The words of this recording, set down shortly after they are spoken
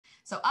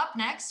So up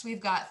next, we've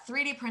got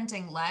 3D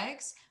printing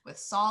legs with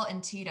Saul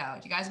and Tito.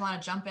 Do you guys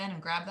want to jump in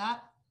and grab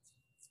that?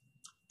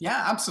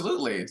 Yeah,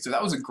 absolutely. So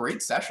that was a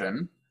great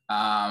session.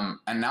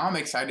 And now I'm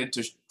excited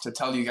to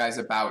tell you guys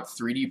about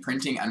 3D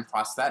printing and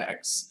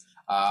prosthetics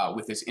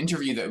with this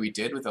interview that we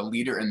did with a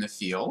leader in the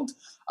field.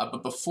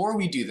 But before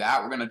we do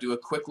that, we're going to do a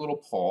quick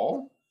little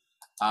poll.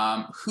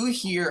 Who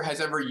here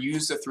has ever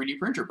used a 3D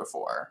printer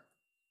before?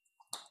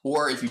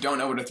 Or if you don't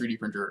know what a 3D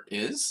printer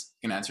is,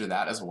 you can answer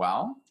that as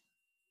well.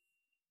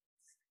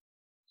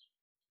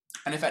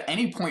 And if at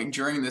any point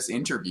during this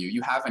interview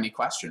you have any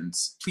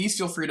questions, please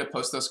feel free to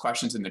post those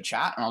questions in the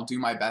chat and I'll do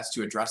my best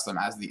to address them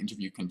as the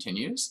interview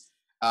continues.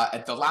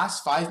 At the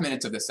last 5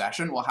 minutes of the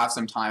session, we'll have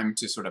some time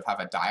to sort of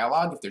have a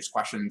dialogue if there's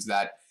questions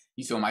that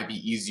you feel might be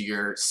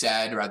easier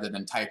said rather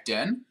than typed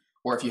in,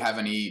 or if you have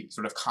any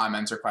sort of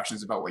comments or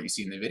questions about what you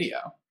see in the video.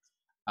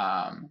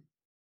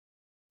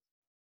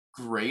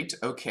 Great,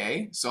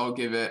 okay, so I'll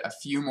give it a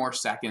few more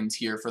seconds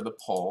here for the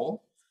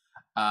poll.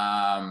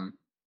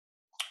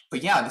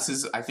 But yeah, this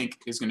is, I think,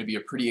 is going to be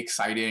a pretty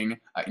exciting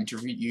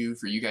interview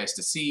for you guys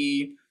to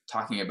see,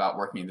 talking about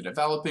working in the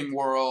developing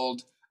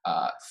world,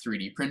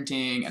 3D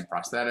printing and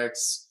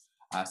prosthetics.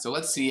 So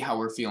let's see how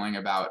we're feeling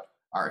about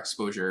our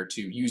exposure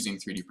to using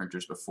 3D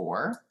printers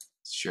before.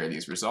 Let's share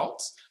these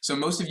results. So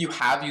most of you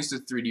have used a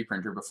 3D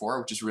printer before,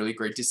 which is really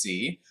great to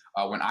see.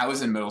 When I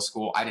was in middle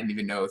school, I didn't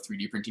even know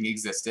 3D printing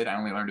existed. I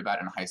only learned about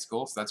it in high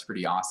school, so that's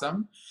pretty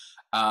awesome.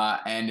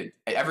 And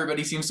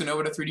everybody seems to know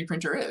what a 3D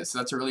printer is, so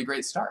that's a really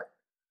great start.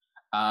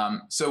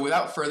 So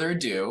without further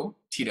ado,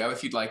 Tito,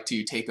 if you'd like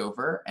to take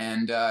over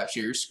and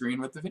share your screen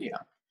with the video.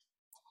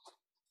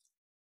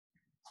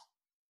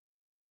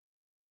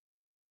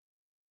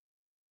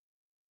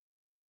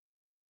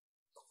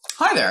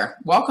 Hi there,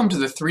 welcome to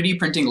the 3D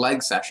printing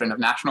leg session of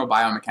National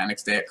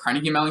Biomechanics Day at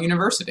Carnegie Mellon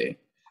University.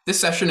 This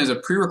session is a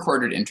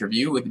pre-recorded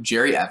interview with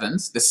Jerry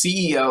Evans, the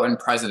CEO and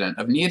president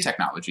of Nia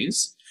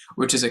Technologies,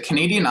 which is a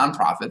Canadian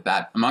nonprofit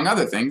that, among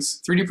other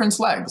things, 3D prints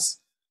legs.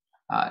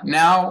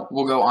 Now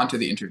we'll go on to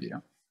the interview.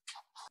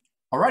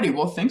 Alrighty,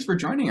 well, thanks for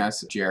joining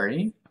us,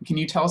 Jerry. Can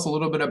you tell us a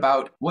little bit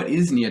about what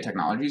is Nia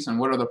Technologies and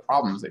what are the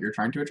problems that you're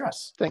trying to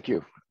address? Thank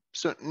you.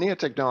 So Nia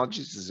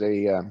Technologies is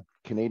a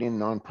Canadian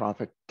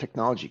nonprofit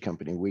technology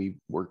company. We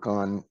work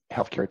on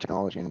healthcare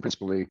technology and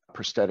principally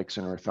prosthetics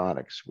and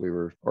orthotics. We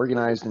were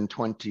organized in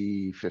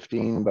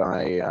 2015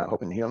 by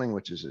Hope and Healing,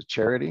 which is a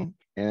charity.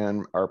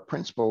 And our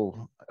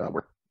principal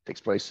work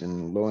takes place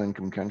in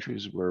low-income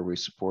countries where we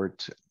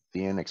support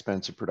the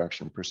inexpensive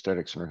production of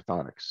prosthetics and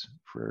orthotics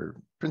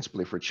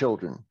principally for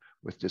children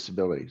with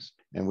disabilities.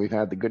 And we've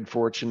had the good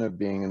fortune of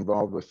being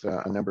involved with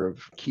a number of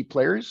key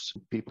players,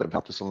 people that have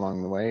helped us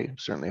along the way,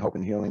 certainly Hope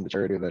and Healing, the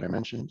charity that I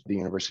mentioned, the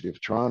University of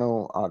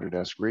Toronto,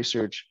 Autodesk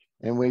Research,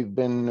 and we've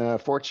been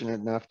fortunate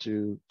enough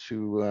to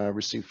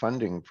receive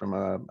funding from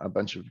a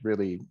bunch of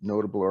really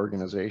notable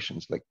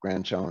organizations like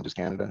Grand Challenges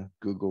Canada,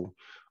 Google,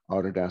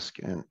 Autodesk,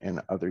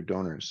 and other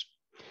donors.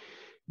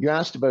 You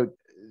asked about,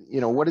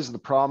 what is the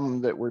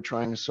problem that we're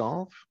trying to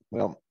solve?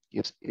 Well,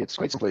 it's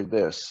quite simply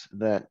this,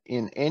 that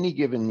in any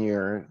given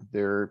year,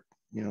 there are,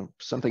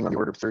 something on the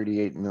order of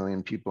 38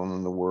 million people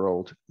in the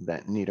world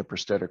that need a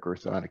prosthetic or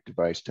orthotic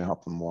device to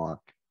help them walk.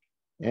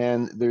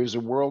 And there's a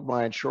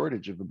worldwide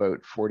shortage of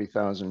about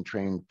 40,000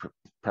 trained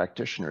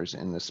practitioners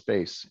in this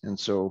space. And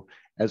so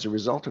as a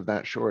result of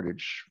that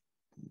shortage,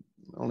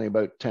 only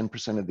about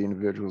 10% of the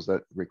individuals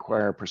that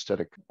require a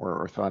prosthetic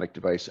or orthotic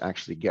device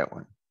actually get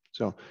one.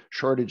 So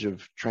shortage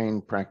of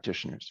trained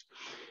practitioners.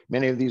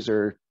 Many of these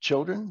are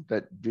children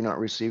that do not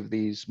receive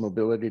these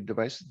mobility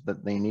devices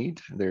that they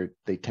need.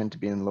 They tend to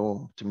be in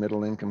low to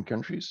middle income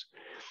countries.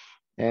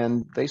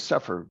 And they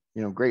suffer,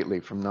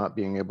 greatly from not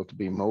being able to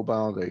be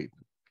mobile. They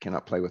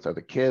cannot play with other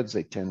kids.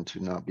 They tend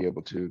to not be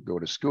able to go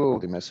to school.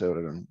 They miss out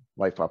on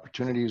life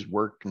opportunities,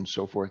 work, and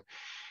so forth.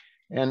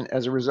 And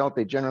as a result,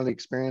 they generally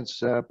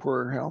experience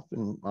poorer health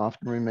and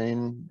often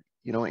remain,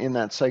 in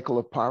that cycle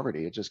of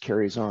poverty. It just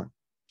carries on.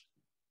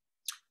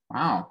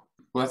 Wow,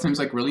 well, that seems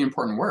like really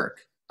important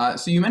work.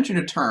 So you mentioned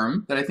a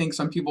term that I think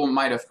some people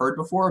might have heard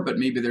before, but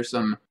maybe there's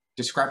some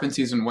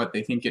discrepancies in what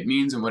they think it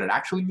means and what it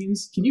actually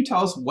means. Can you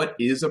tell us what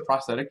is a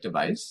prosthetic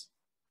device?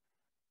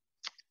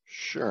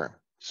 Sure.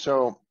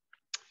 So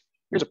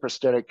here's a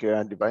prosthetic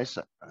device.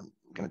 I'm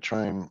going to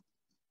try and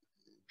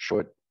show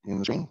it in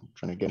the screen. I'm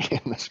trying to get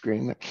it in the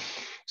screen.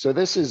 So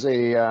this is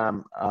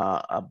a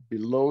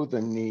below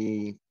the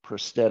knee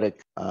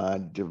prosthetic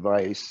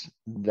device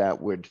that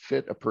would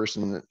fit a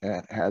person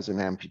that has an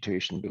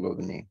amputation below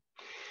the knee.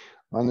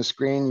 On the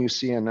screen, you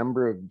see a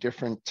number of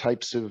different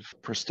types of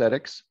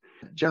prosthetics.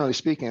 Generally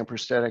speaking, a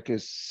prosthetic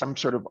is some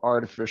sort of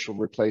artificial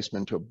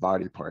replacement to a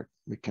body part.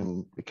 It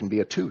can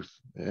be a tooth,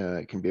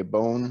 it can be a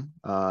bone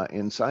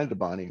inside the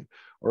body,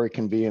 or it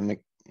can be,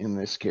 in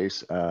this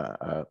case,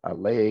 a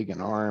leg,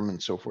 an arm,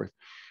 and so forth.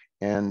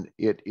 And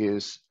it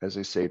is, as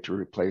I say, to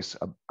replace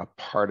a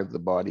part of the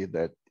body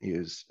that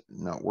is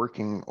not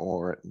working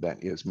or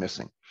that is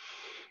missing.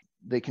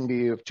 They can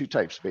be of two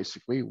types,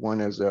 basically.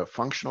 One is a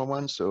functional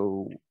one.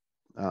 So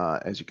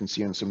as you can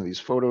see in some of these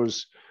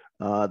photos,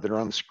 that are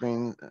on the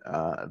screen.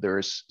 There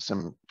is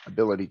some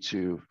ability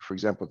to, for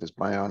example, with this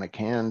bionic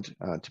hand,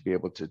 to be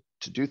able to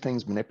do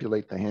things,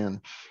 manipulate the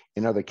hand.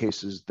 In other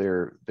cases,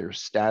 they're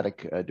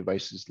static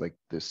devices like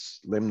this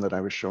limb that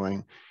I was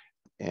showing.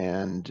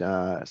 And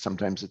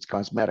sometimes it's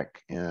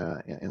cosmetic.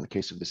 In the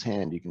case of this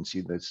hand, you can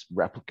see this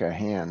replica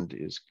hand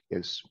is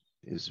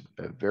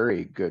a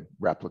very good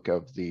replica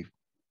of the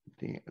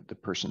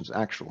person's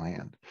actual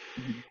hand.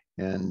 Mm-hmm.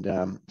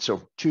 And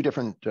so two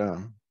different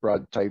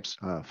broad types,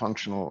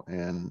 functional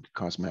and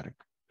cosmetic.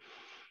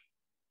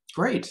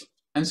 Great.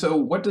 And so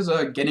what does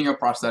getting a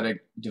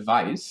prosthetic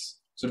device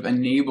sort of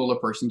enable a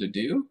person to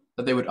do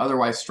that they would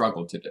otherwise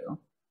struggle to do?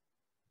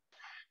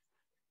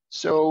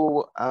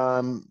 So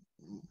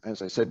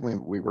as I said,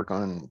 we work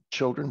on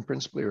children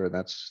principally, or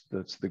that's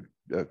the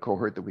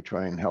cohort that we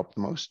try and help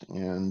the most.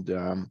 And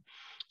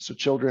so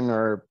children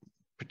are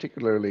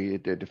particularly,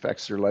 it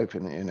affects their life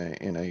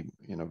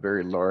in a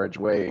very large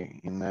way,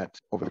 in that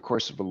over the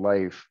course of a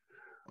life,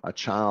 a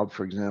child,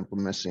 for example,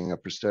 missing a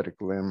prosthetic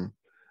limb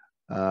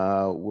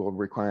will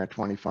require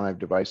 25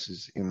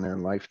 devices in their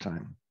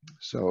lifetime.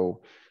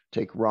 So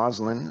take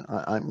Rosalind.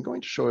 I'm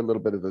going to show a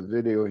little bit of a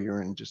video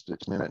here in just a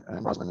minute.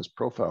 Rosalind is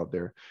profiled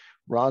there.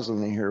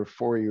 Rosalind here,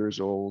 4 years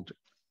old,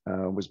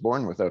 was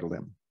born without a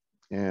limb.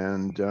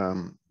 And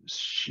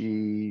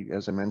she,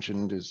 as I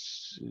mentioned,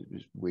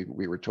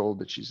 we were told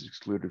that she's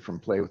excluded from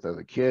play with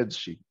other kids.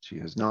 She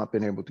has not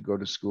been able to go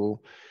to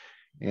school.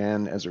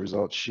 And as a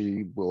result,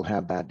 she will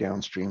have that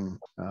downstream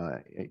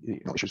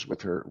issues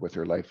with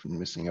her life, and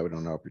missing out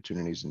on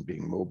opportunities and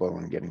being mobile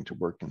and getting to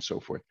work and so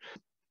forth.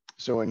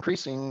 So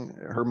increasing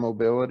her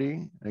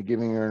mobility,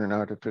 giving her an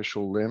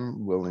artificial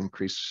limb, will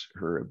increase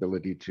her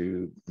ability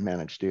to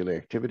manage daily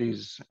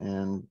activities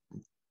and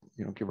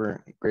give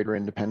her greater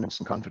independence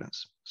and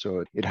confidence.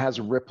 So it has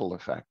a ripple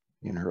effect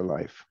in her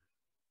life.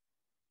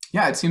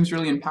 Yeah, it seems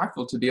really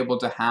impactful to be able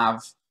to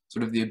have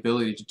sort of the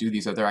ability to do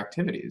these other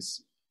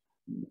activities.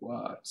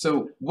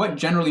 So what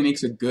generally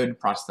makes a good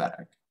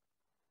prosthetic?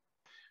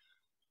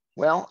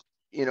 Well,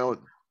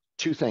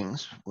 two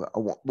things.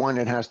 One,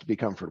 it has to be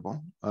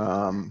comfortable.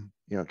 Kind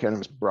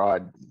of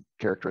broad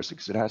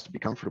characteristics. It has to be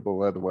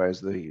comfortable,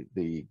 otherwise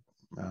the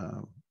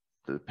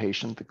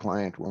patient, the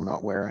client, will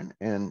not wear it.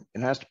 And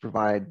it has to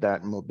provide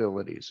that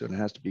mobility. So it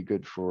has to be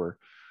good for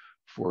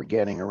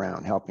getting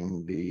around,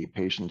 helping the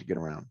patient to get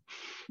around.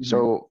 Mm-hmm.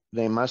 So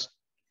they must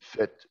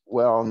fit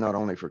well, not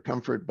only for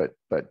comfort, but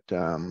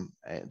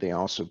they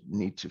also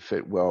need to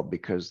fit well,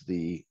 because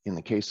in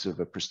the case of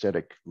a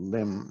prosthetic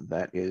limb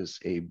that is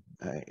a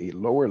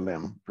lower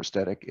limb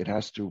prosthetic, it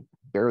has to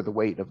bear the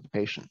weight of the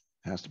patient.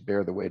 It has to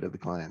bear the weight of the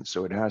client.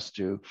 So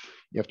you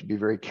have to be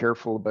very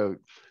careful about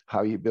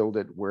how you build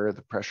it, where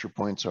the pressure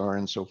points are,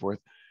 and so forth.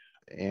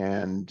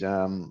 And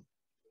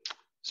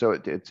so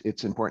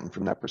it's important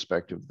from that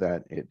perspective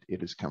that it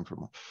is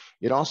comfortable.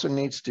 It also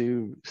needs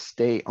to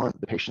stay on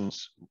the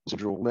patient's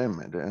residual limb.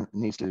 It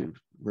needs to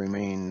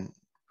remain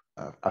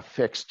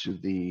affixed to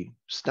the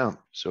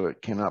stump, so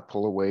it cannot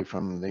pull away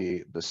from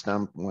the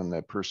stump when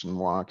the person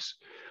walks.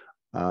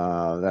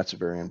 That's a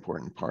very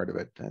important part of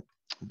it,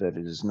 that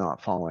it is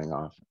not falling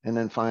off. And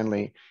then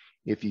finally,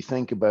 if you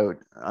think about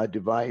a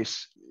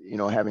device,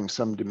 having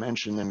some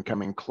dimension and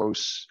coming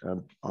close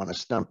on a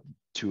stump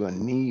to a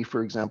knee,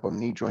 for example,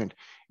 knee joint,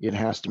 you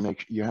have to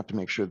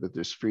make sure that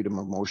there's freedom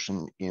of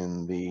motion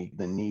in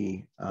the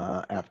knee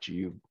after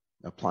you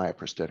apply a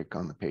prosthetic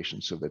on the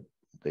patient, so that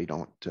they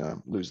don't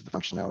lose the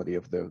functionality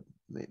of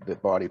the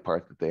body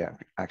part that they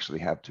actually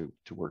have to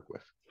work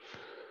with.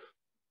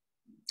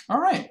 All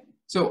right.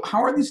 So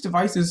how are these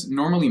devices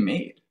normally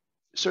made?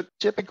 So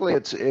typically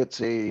it's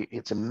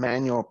a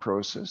manual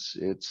process.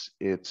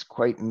 It's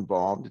quite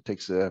involved. It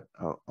takes a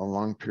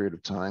long period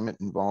of time. It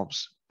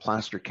involves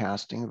plaster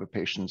casting of a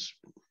patient's,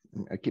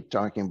 I keep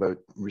talking about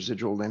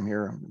residual limb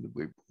here,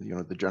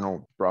 the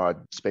general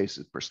broad space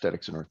of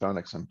prosthetics and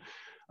orthotics.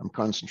 I'm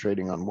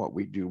concentrating on what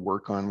we do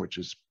work on, which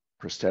is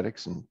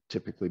prosthetics, and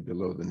typically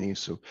below the knee.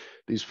 So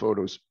these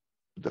photos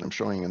that I'm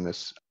showing in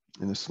this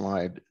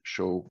slide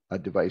show a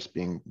device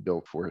being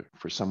built for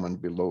someone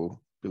below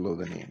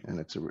the knee, and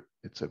it's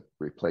a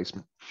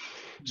replacement.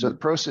 So the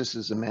process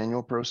is a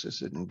manual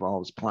process. It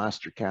involves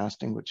plaster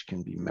casting, which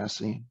can be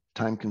messy,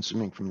 time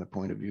consuming from the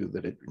point of view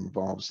that it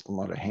involves a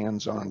lot of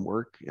hands-on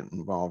work. It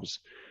involves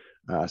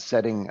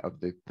setting of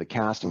the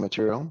casting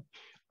material.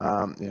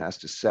 It has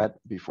to set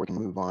before it can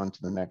move on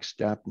to the next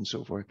step, and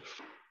so forth.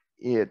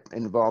 It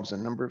involves a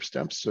number of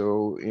steps.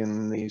 So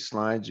in these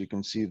slides, you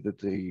can see that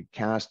the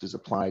cast is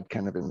applied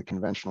kind of in the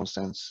conventional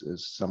sense,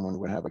 as someone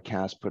would have a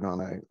cast put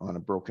on a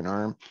broken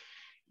arm.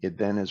 It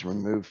then is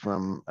removed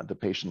from the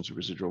patient's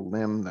residual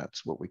limb.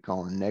 That's what we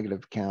call a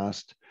negative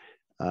cast.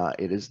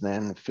 It is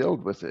then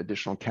filled with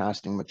additional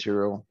casting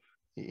material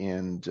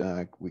and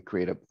we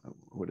create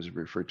what is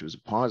referred to as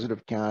a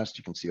positive cast.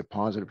 You can see a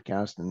positive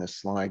cast in this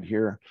slide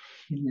here.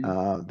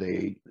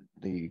 The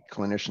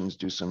clinicians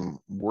do some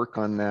work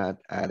on that,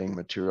 adding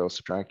material,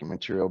 subtracting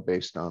material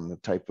based on the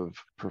type of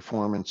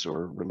performance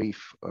or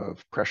relief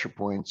of pressure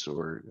points,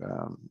 or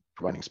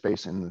providing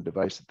space in the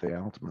device that they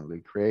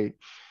ultimately create.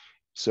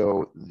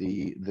 So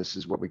this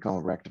is what we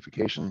call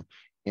rectification.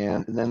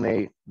 And then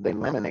they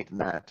laminate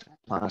that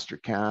plaster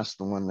cast,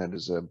 the one that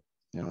is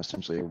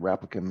essentially a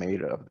replica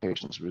made of the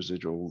patient's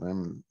residual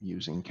limb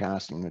using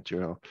casting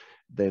material.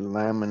 They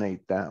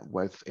laminate that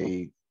with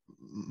a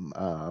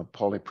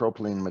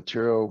polypropylene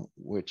material,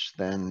 which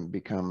then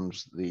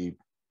becomes the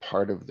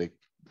part of the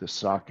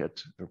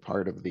socket, or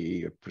part of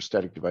the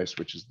prosthetic device,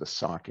 which is the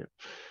socket.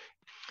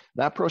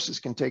 That process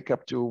can take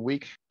up to a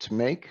week to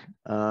make.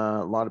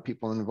 A lot of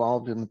people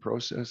involved in the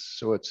process,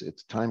 so it's a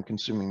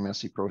time-consuming,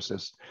 messy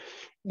process.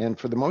 And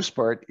for the most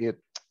part, it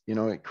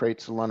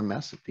creates a lot of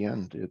mess at the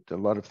end. A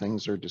lot of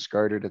things are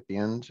discarded at the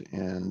end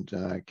and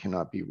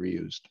cannot be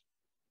reused.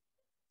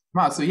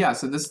 Wow. So yeah,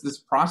 so this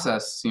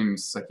process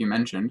seems, like you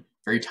mentioned,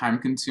 very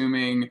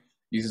time-consuming.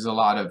 Uses a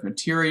lot of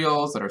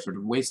materials that are sort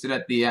of wasted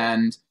at the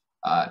end.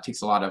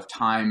 Takes a lot of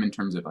time in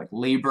terms of like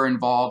labor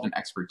involved and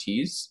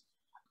expertise.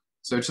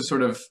 So it's just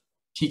sort of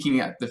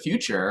peeking at the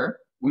future.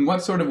 In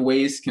what sort of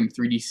ways can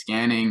 3D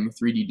scanning,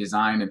 3D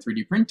design, and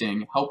 3D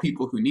printing help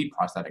people who need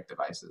prosthetic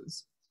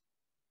devices?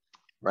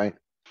 Right.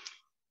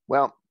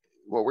 Well,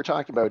 what we're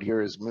talking about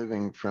here is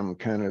moving from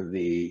kind of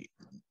the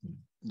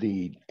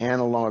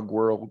analog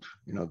world,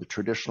 the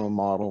traditional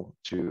model,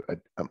 to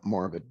a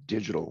more of a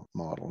digital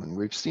model. And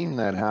we've seen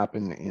that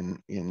happen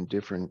in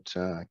different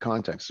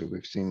contexts. So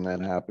we've seen that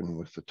happen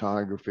with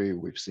photography.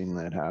 We've seen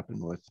that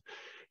happen with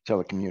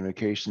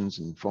telecommunications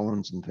and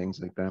phones and things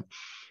like that.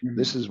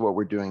 This is what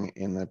we're doing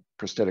in the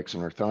prosthetics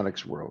and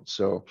orthotics world.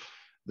 So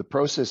the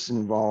process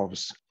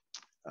involves,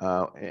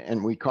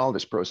 and we call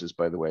this process,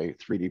 by the way,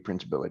 3D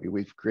printability.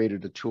 We've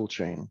created a tool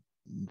chain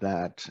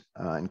that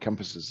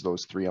encompasses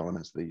those three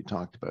elements that you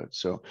talked about.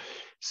 So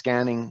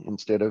scanning,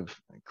 instead of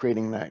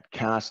creating that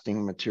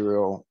casting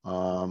material,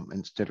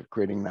 instead of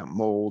creating that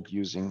mold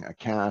using a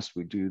cast,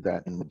 we do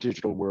that in the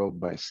digital world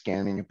by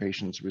scanning a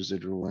patient's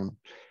residual limb.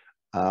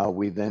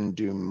 We then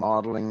do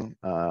modeling,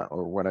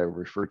 or what I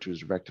refer to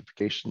as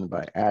rectification,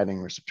 by adding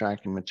or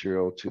subtracting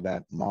material to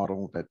that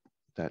model that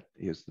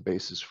is the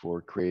basis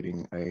for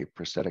creating a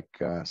prosthetic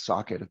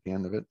socket at the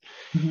end of it.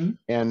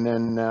 And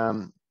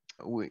then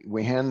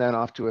we hand that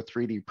off to a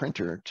 3D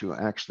printer to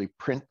actually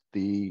print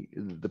the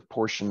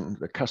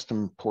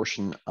custom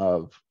portion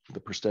of the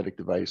prosthetic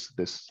device,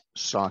 this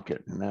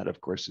socket. And that, of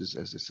course, is,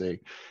 as I say,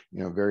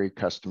 very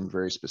custom,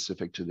 very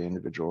specific to the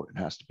individual. It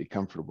has to be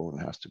comfortable,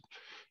 and it has to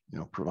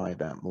provide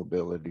that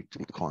mobility to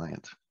the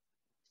client.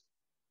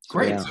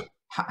 Great. Yeah. So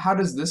how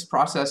does this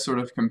process sort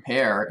of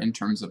compare in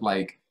terms of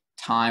like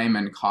time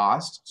and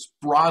cost,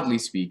 broadly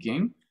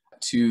speaking,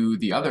 to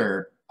the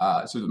other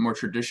sort of more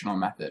traditional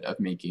method of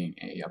making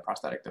a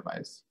prosthetic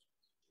device?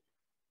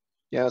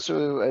 Yeah,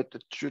 so the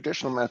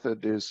traditional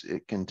method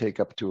it can take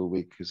up to a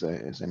week, as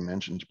I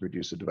mentioned, to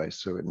produce a device.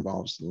 So it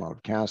involves a lot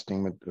of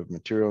casting of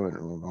material, it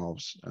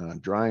involves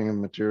drying of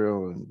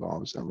material, it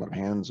involves a lot of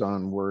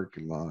hands-on work,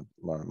 a lot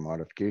of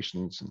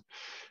modifications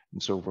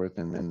and so forth,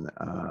 and then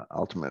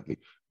ultimately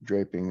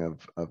draping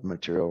of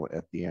material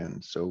at the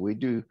end. So we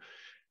do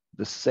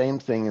the same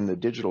thing in the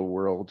digital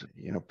world,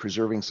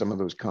 preserving some of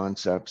those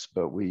concepts,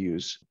 but we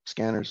use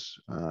scanners,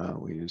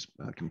 we use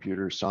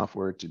computer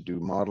software to do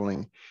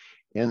modeling.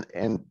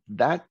 And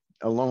that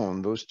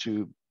alone, those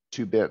two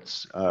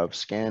bits of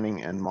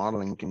scanning and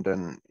modeling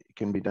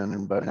can be done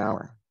in about an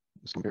hour,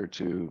 as compared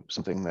to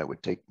something that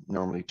would take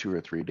normally 2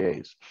 or 3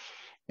 days.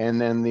 And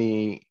then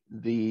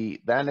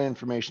that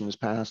information is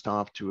passed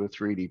off to a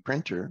 3D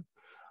printer,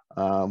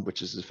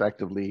 which is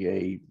effectively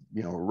a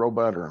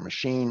robot or a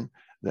machine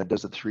that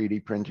does the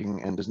 3D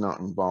printing and does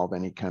not involve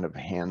any kind of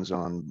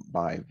hands-on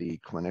by the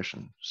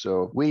clinician.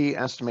 So we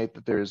estimate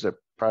that there is a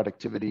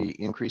productivity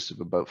increase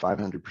of about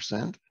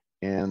 500%.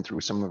 And through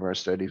some of our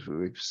studies,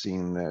 we've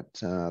seen that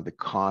the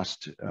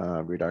cost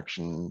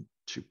reduction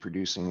to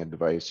producing a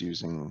device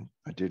using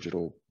a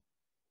digital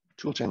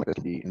toolchain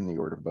can be in the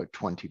order of about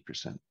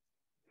 20%.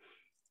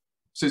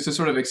 So to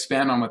sort of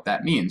expand on what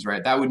that means,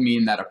 right? That would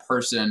mean that a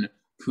person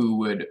who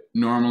would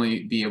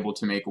normally be able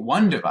to make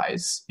one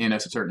device in a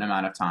certain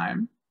amount of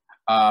time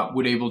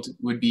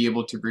would be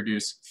able to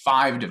produce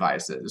 5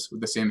 devices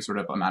with the same sort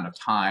of amount of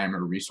time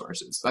or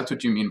resources. So that's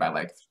what you mean by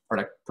like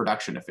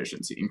production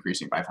efficiency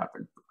increasing by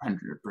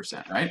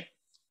 500%, right?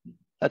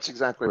 That's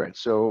exactly right.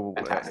 So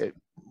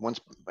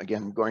once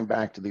again, going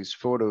back to these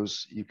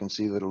photos, you can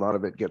see that a lot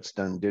of it gets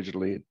done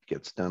digitally. It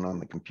gets done on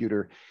the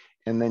computer,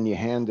 and then you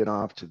hand it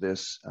off to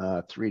this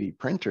 3D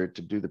printer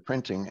to do the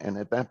printing. And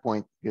at that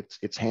point,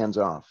 it's hands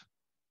off.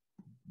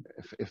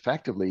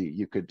 Effectively,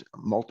 you could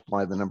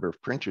multiply the number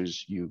of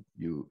printers you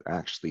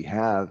actually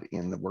have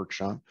in the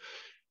workshop.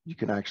 You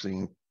can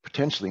actually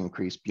potentially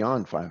increase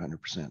beyond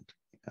 500%.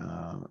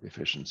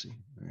 efficiency,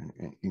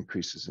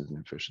 increases in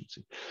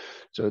efficiency.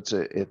 So it's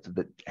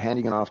the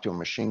handing it off to a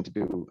machine to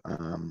do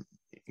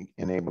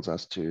enables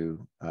us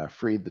to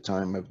free the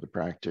time of the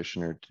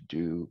practitioner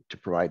to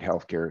provide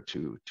healthcare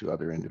to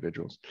other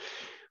individuals.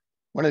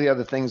 One of the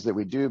other things that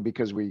we do,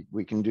 because we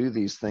can do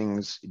these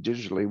things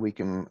digitally,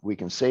 we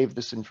can save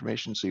this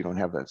information so you don't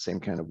have that same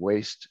kind of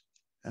waste.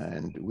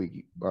 And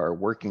we are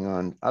working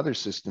on other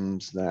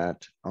systems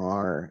that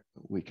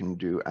we can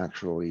do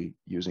actually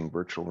using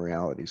virtual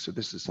reality. So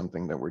this is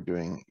something that we're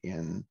doing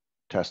in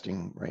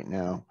testing right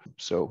now.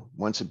 So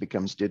once it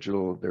becomes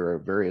digital, there are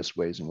various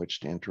ways in which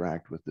to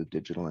interact with the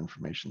digital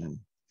information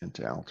and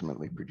to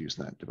ultimately produce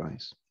that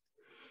device.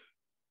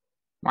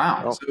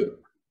 Wow. Well,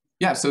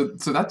 Yeah, so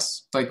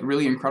that's like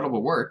really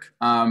incredible work.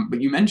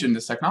 But you mentioned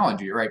this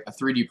technology, right? A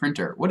 3D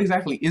printer. What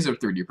exactly is a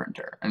 3D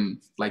printer?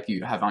 And like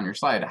you have on your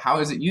slide, how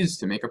is it used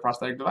to make a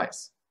prosthetic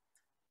device?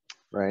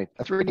 right.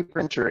 A 3D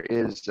printer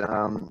is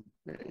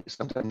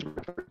sometimes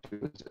referred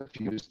to as a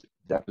fused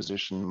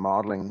deposition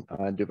modeling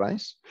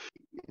device.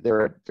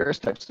 There are various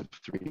types of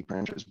 3D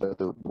printers, but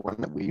the one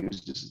that we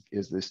use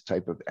is this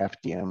type of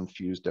FDM,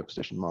 fused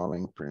deposition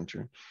modeling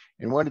printer.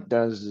 And what it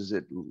does is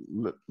it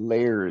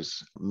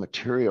layers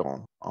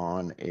material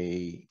on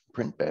a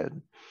print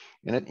bed.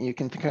 And you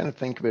can kind of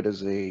think of it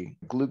as a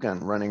glue gun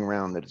running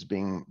around that is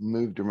being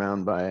moved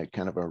around by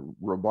kind of a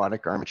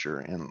robotic armature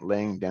and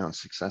laying down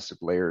successive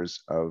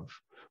layers of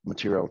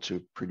material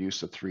to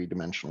produce a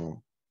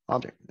three-dimensional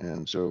object.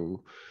 And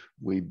so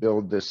we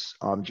build this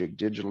object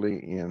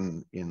digitally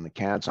in the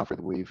CAD software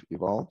that we've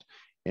evolved.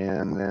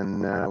 And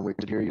then we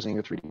did here using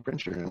a 3D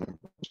printer, and I'm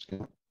just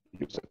going to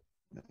use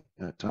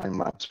a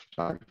time-lapse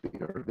photography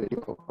or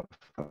video of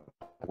how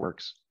it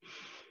works.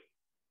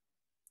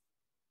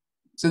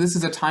 So this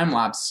is a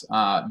time-lapse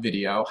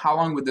video. How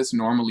long would this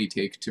normally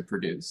take to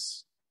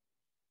produce?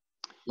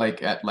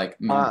 Like at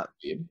normal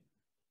speed?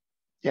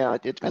 Yeah,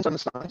 it depends on the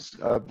size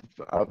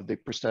of the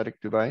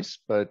prosthetic device,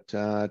 but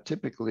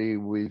typically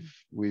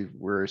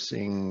we're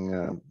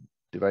seeing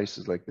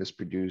devices like this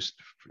produced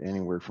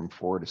anywhere from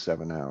 4 to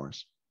 7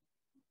 hours.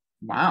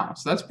 Wow,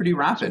 so that's pretty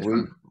rapid.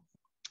 So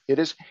it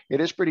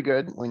is pretty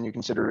good when you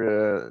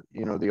consider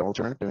the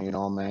alternative, doing it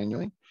all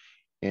manually.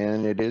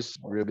 And it is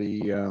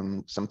really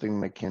something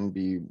that can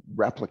be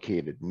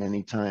replicated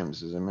many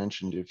times. As I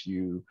mentioned, if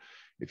you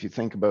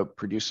think about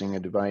producing a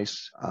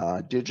device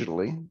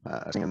digitally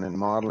and then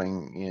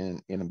modeling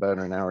in about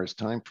an hour's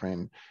time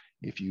frame,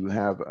 if you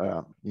have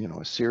a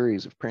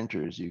series of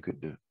printers, you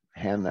could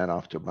hand that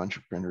off to a bunch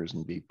of printers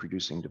and be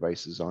producing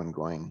devices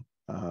ongoing,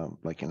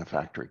 like in a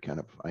factory kind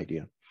of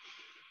idea.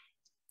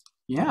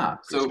 Yeah.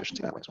 So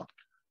efficiency that way as well.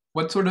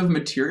 What sort of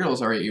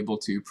materials are you able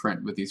to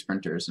print with these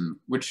printers, and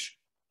which,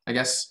 I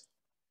guess,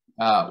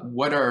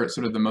 what are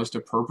sort of the most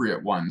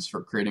appropriate ones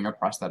for creating a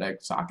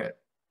prosthetic socket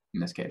in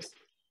this case?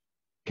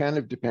 Kind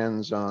of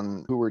depends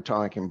on who we're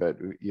talking about,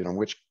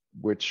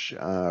 which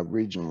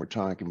region we're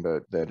talking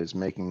about that is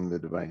making the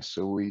device.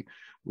 So we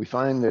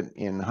find that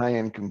in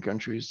high-income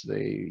countries,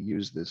 they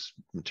use this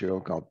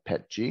material called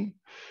PETG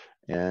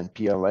and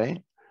PLA.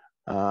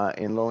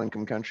 In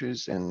low-income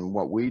countries, and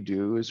what we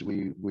do is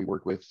we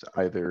work with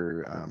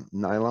either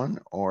nylon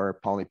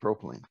or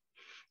polypropylene.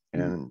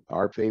 And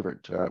our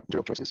favorite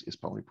material choice is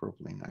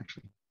polypropylene,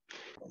 actually.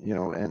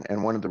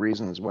 And one of the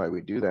reasons why we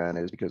do that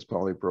is because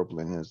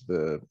polypropylene is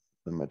the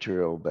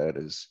material that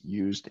is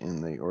used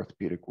in the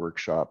orthopedic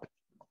workshop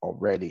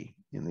already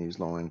in these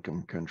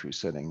low-income country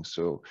settings.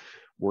 So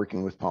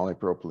working with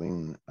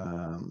polypropylene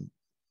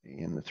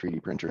in the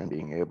 3D printer and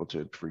being able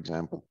to, for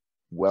example,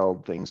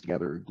 weld things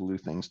together, glue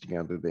things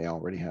together, they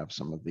already have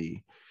some of the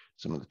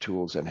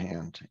tools at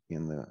hand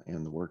in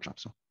the workshop.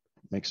 So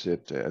it makes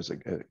it as a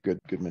good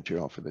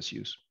material for this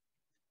use.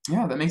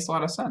 Yeah, that makes a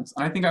lot of sense.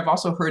 And I think I've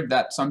also heard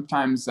that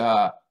sometimes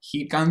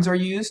heat guns are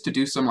used to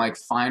do some like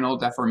final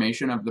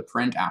deformation of the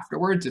print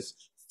afterwards if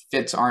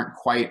fits aren't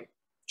quite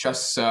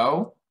just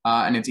so.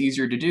 And it's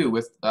easier to do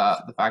with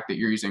the fact that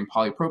you're using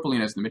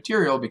polypropylene as the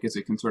material because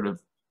it can sort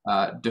of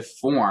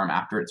deform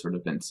after it's sort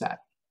of been set.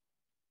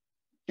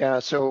 Yeah,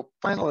 so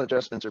final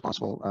adjustments are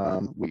possible.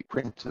 We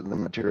print the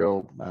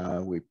material,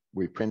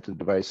 we print the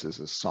device as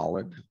a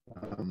solid.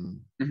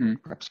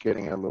 Perhaps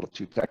getting a little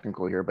too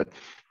technical here, but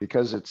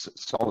because it's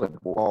solid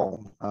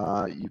wall,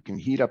 you can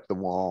heat up the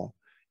wall,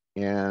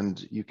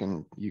 and you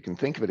can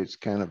think of it as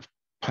kind of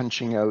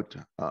punching out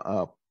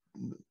a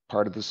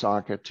part of the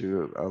socket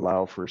to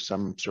allow for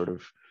some sort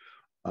of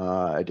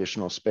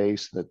additional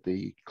space that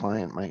the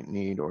client might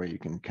need, or you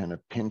can kind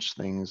of pinch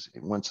things.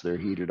 Once they're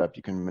heated up,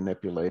 you can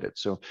manipulate it.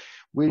 So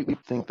we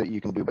think that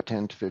you can do about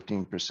 10 to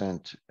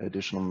 15%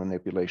 additional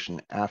manipulation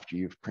after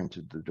you've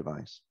printed the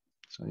device.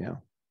 So yeah.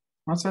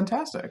 That's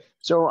fantastic.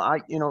 So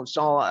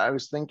Saul, I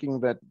was thinking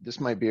that this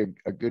might be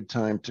a good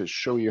time to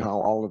show you how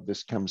all of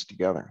this comes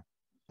together.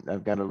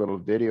 I've got a little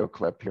video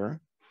clip here.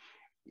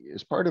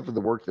 As part of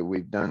the work that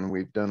we've done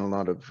a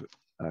lot of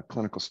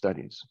clinical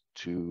studies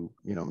to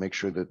make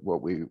sure that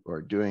what we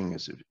are doing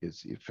is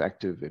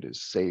effective, it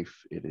is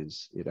safe,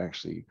 it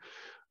actually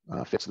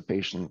fits the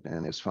patient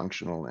and is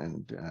functional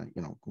and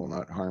will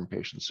not harm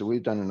patients. So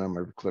we've done a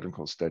number of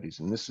clinical studies,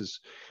 and this is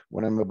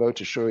what I'm about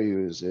to show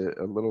you is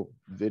a little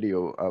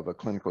video of a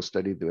clinical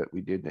study that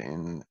we did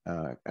in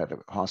at a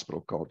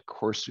hospital called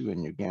Korsu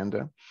in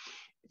Uganda.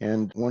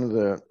 And one of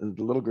the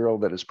little girl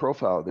that is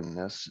profiled in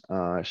this,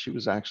 she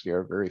was actually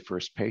our very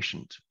first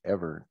patient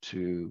ever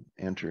to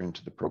enter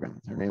into the program.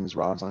 Her name is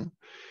Rosalind.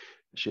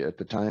 At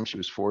the time, she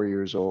was 4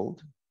 years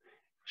old.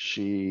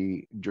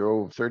 She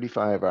drove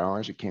 35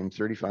 hours. It came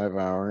 35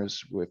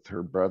 hours with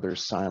her brother,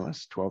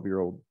 Silas,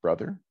 12-year-old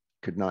brother.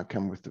 Could not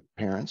come with the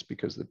parents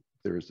because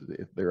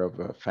they're of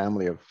a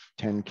family of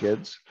 10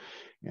 kids.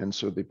 And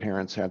so the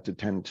parents had to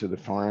tend to the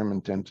farm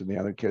and tend to the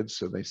other kids.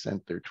 So they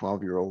sent their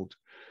 12-year-old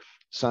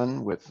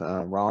son with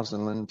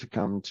Rosalind to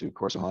come to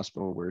Korsu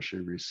Hospital, where she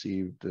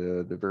received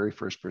the very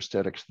first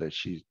prosthetics that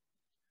she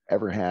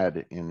ever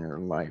had in her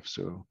life.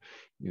 So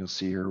you'll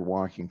see her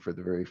walking for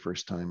the very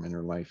first time in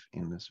her life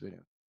in this video.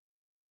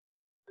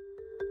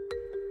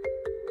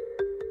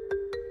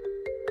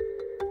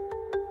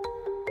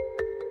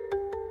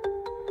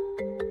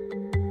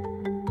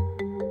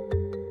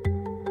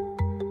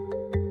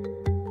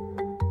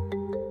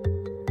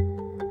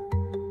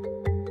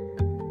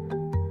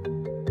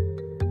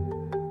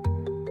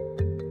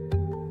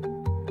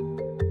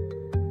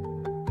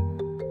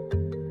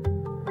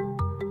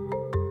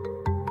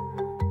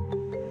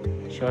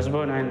 She was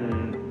born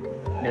when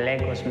the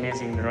leg was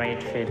missing, the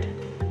right foot.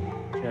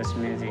 She was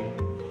missing.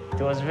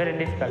 It was very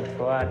difficult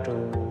for her to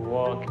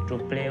walk, to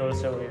play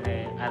also with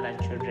the other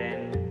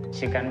children.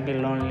 She can be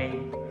lonely.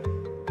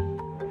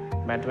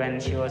 But when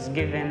she was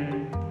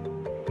given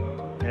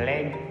the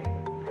leg,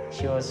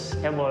 she was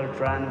able to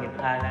run with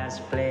others,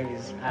 play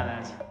with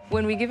others.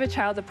 When we give a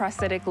child a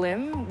prosthetic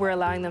limb, we're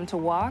allowing them to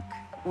walk,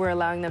 we're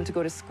allowing them to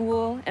go to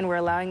school, and we're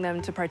allowing them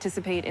to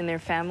participate in their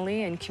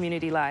family and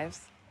community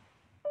lives.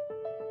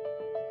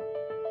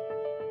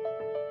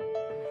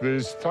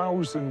 There's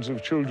thousands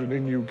of children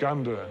in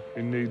Uganda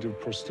in need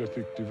of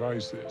prosthetic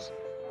devices.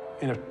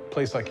 In a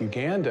place like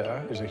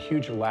Uganda, there's a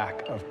huge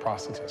lack of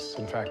prosthetists.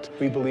 In fact,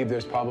 we believe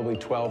there's probably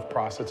 12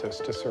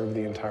 prosthetists to serve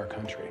the entire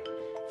country.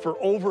 For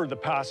over the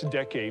past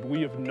decade,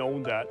 we have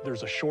known that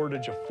there's a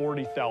shortage of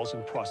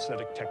 40,000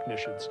 prosthetic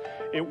technicians.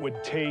 It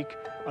would take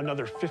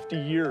another 50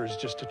 years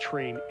just to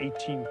train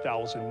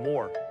 18,000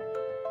 more.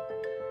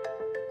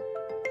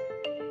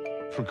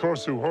 For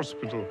Korsu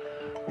Hospital,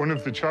 one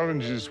of the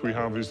challenges we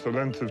have is the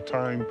length of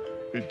time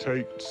it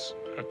takes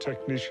a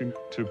technician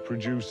to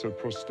produce a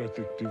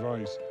prosthetic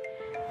device.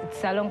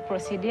 It's a long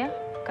procedure,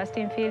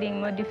 casting, filling,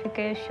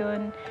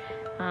 modification,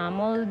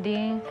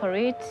 molding. For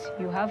it,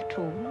 you have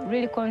to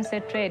really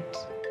concentrate.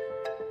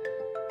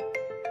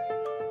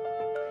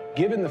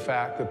 Given the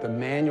fact that the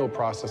manual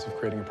process of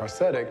creating a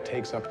prosthetic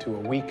takes up to a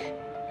week,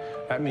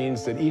 that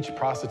means that each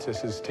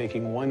prosthetist is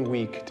taking 1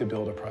 week to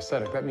build a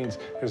prosthetic. That means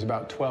there's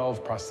about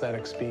 12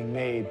 prosthetics being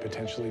made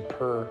potentially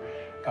per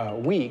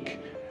week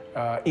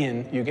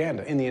in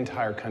Uganda, in the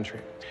entire country.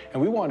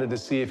 And we wanted to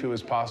see if it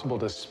was possible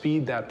to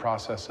speed that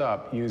process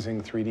up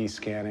using 3D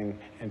scanning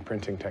and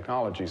printing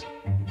technologies.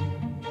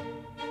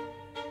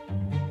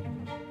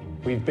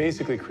 We've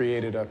basically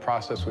created a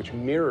process which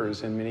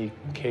mirrors, in many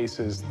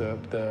cases,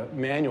 the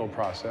manual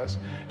process,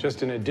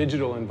 just in a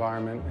digital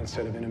environment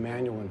instead of in a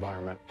manual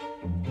environment.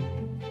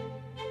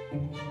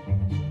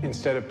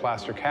 Instead of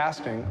plaster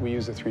casting, we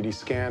use a 3D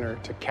scanner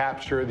to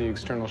capture the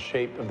external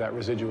shape of that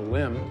residual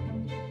limb.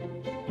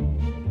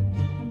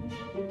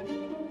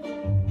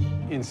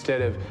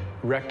 Instead of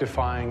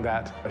rectifying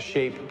that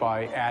shape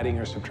by adding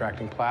or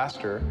subtracting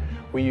plaster,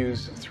 we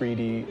use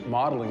 3D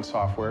modeling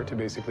software to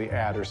basically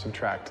add or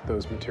subtract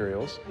those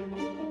materials.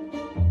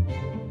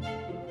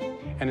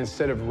 And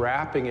instead of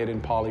wrapping it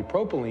in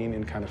polypropylene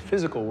in kind of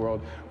physical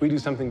world, we do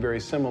something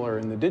very similar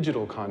in the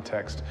digital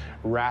context,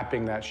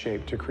 wrapping that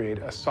shape to create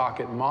a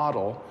socket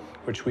model,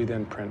 which we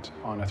then print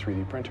on a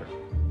 3D printer.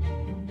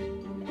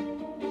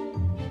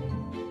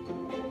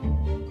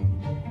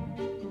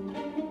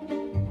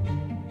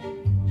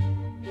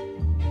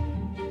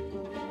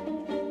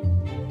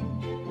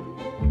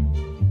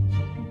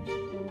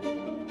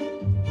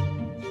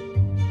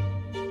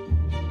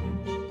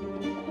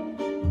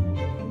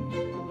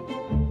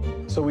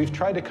 So we've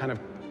tried to kind of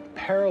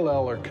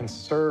parallel or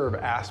conserve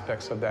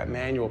aspects of that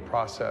manual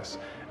process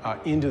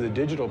into the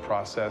digital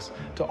process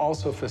to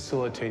also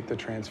facilitate the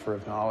transfer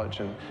of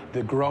knowledge and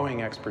the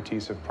growing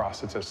expertise of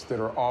prosthetists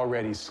that are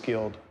already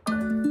skilled.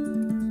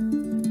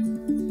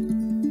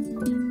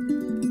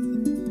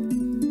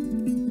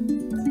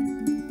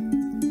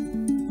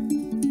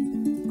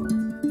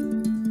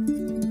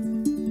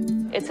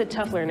 It's a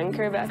tough learning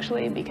curve,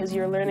 actually, because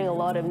you're learning a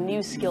lot of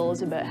new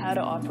skills about how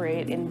to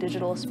operate in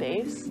digital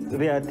space.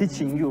 They are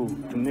teaching you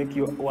to make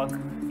your work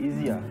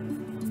easier.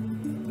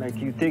 Like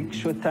you take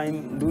short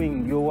time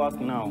doing your work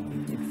now.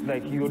 It's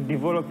like you're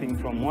developing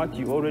from what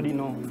you already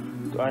know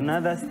to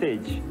another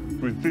stage.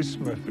 With this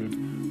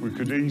method, we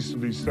could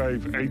easily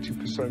save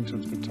 80%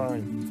 of the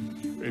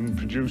time in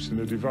producing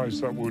a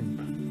device that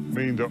would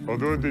mean that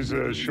although there's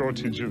a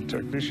shortage of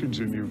technicians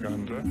in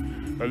Uganda,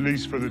 at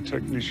least for the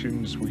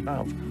technicians we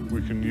have,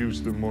 we can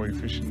use them more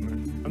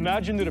efficiently.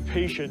 Imagine that a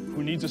patient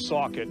who needs a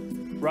socket,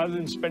 rather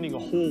than spending a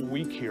whole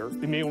week here,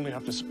 they may only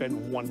have to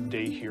spend 1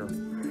 day here.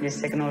 This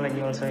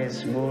technology also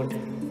is good.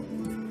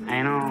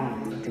 I know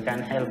it can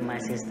help my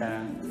sister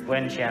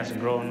when she has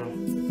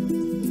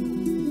grown.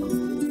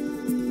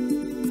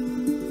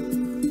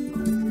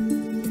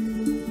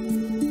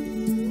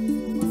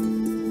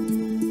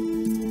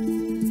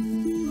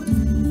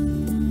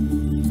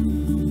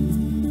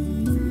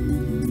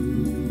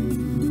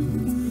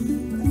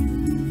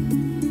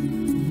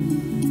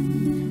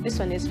 This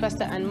one is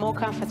faster and more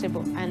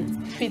comfortable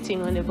and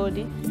fitting on the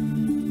body.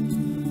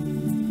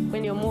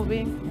 When you're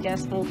moving,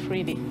 just move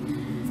freely.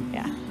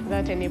 Yeah,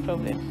 without any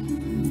problem.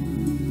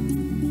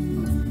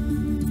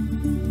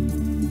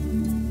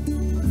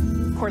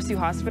 Corsu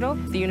Hospital,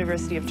 the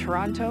University of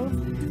Toronto,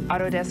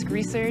 Autodesk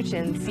Research,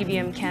 and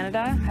CBM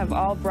Canada have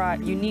all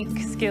brought unique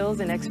skills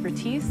and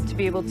expertise to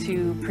be able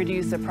to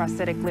produce a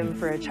prosthetic limb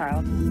for a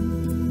child.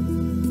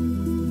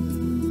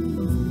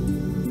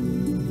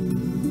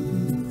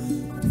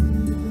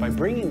 By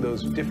bringing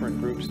those different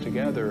groups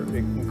together, it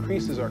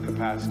increases our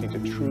capacity to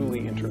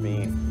truly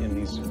intervene in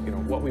these,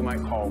 what we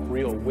might call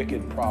real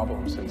wicked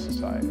problems in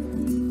society.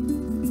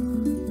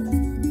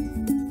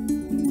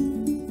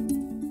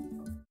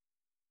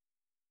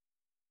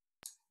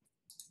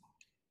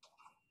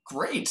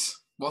 Great.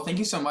 Well, thank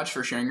you so much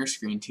for sharing your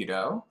screen,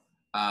 Tito.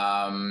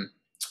 And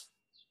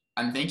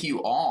thank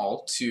you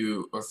all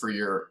for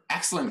your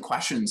excellent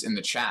questions in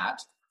the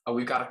chat.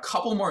 We've got a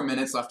couple more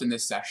minutes left in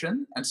this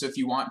session, and so if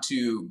you want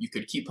to, you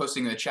could keep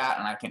posting in the chat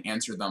and I can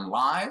answer them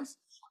live,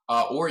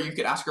 or you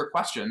could ask your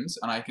questions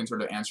and I can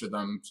sort of answer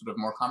them sort of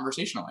more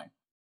conversationally.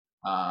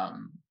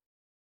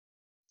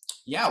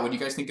 Yeah, what do you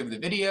guys think of the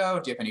video?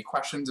 Do you have any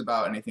questions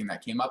about anything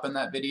that came up in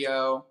that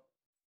video?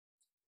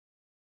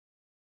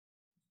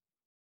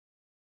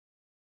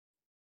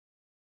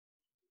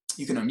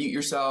 You can unmute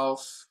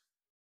yourself.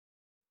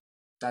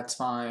 That's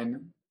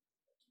fine.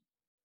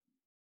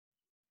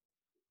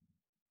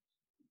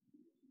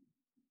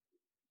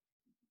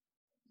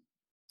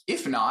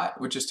 If not,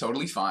 which is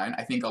totally fine,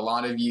 I think a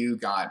lot of you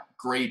got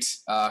great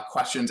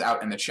questions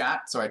out in the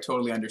chat, so I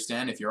totally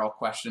understand if you're all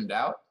questioned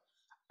out.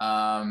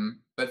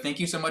 But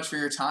thank you so much for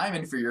your time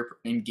and for your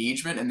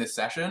engagement in this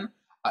session.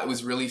 It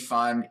was really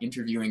fun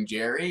interviewing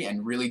Jerry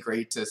and really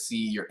great to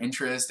see your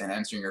interest and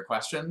answering your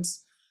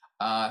questions.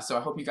 So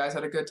I hope you guys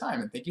had a good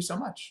time, and thank you so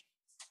much.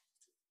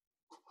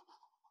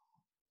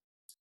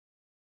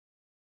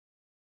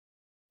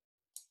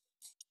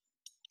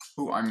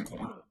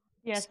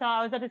 Yeah, so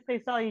I was about to say,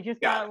 Saul, you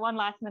just got one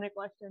last minute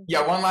question.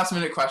 Yeah, one last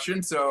minute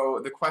question. So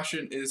the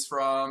question is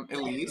from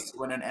Elise.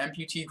 When an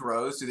amputee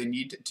grows, do they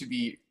need to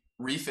be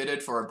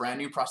refitted for a brand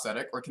new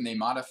prosthetic, or can they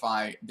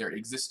modify their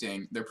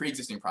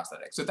pre-existing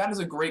prosthetic? So that is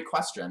a great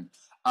question.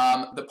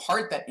 The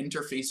part that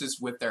interfaces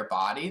with their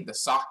body, the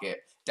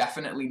socket,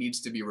 definitely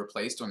needs to be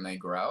replaced when they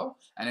grow.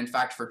 And in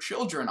fact, for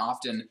children,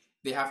 often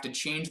they have to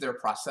change their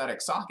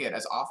prosthetic socket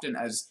as often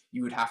as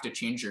you would have to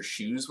change your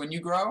shoes when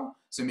you grow.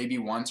 So maybe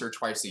once or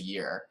twice a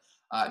year.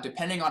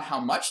 Depending on how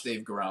much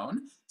they've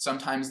grown,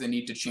 sometimes they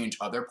need to change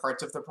other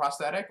parts of the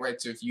prosthetic,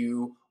 right? So if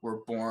you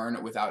were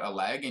born without a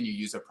leg and you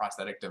use a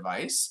prosthetic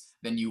device,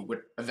 then you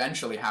would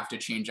eventually have to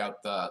change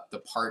out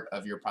the part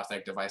of your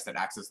prosthetic device that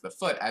acts as the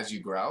foot as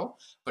you grow.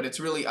 But it's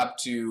really up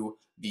to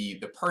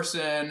the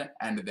person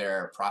and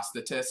their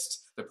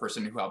prosthetist, the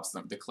person who helps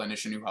them, the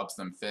clinician who helps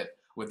them fit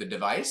with the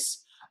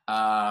device.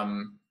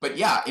 But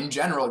yeah, in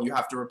general, you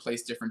have to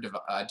replace different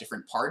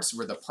parts,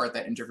 where the part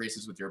that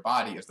interfaces with your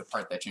body is the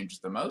part that changes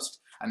the most.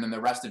 And then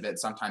the rest of it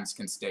sometimes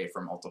can stay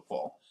for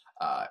multiple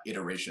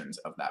iterations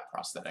of that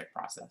prosthetic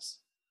process.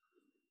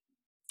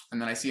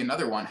 And then I see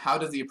another one. How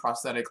does the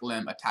prosthetic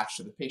limb attach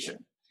to the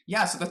patient?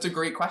 Yeah, so that's a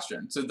great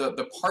question. So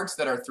the parts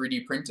that are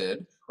 3D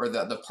printed, or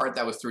the part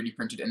that was 3D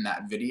printed in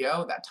that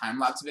video, that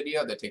time-lapse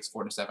video that takes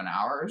 4 to 7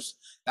 hours,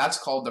 that's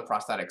called the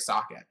prosthetic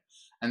socket.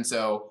 And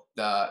so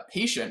the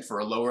patient, for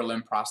a lower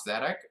limb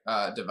prosthetic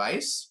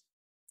device,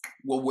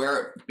 will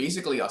wear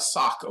basically a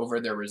sock over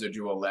their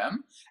residual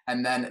limb,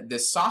 and then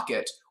this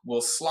socket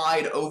will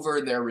slide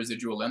over their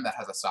residual limb that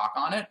has a sock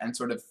on it and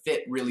sort of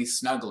fit really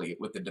snugly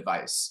with the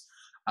device.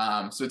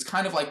 So it's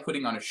kind of like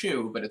putting on a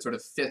shoe, but it sort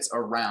of fits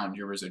around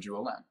your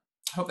residual limb.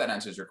 I hope that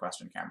answers your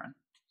question, Cameron.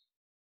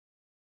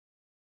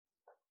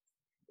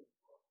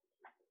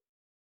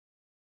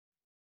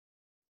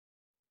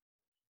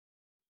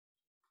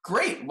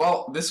 Great.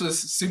 Well, this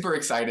was super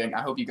exciting.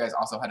 I hope you guys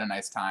also had a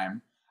nice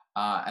time.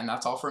 And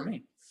that's all from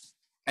me.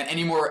 And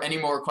any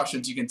more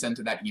questions you can send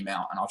to that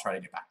email, and I'll try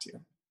to get back to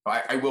you.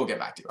 I will get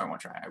back to you. I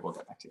won't try. I will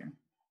get back to you.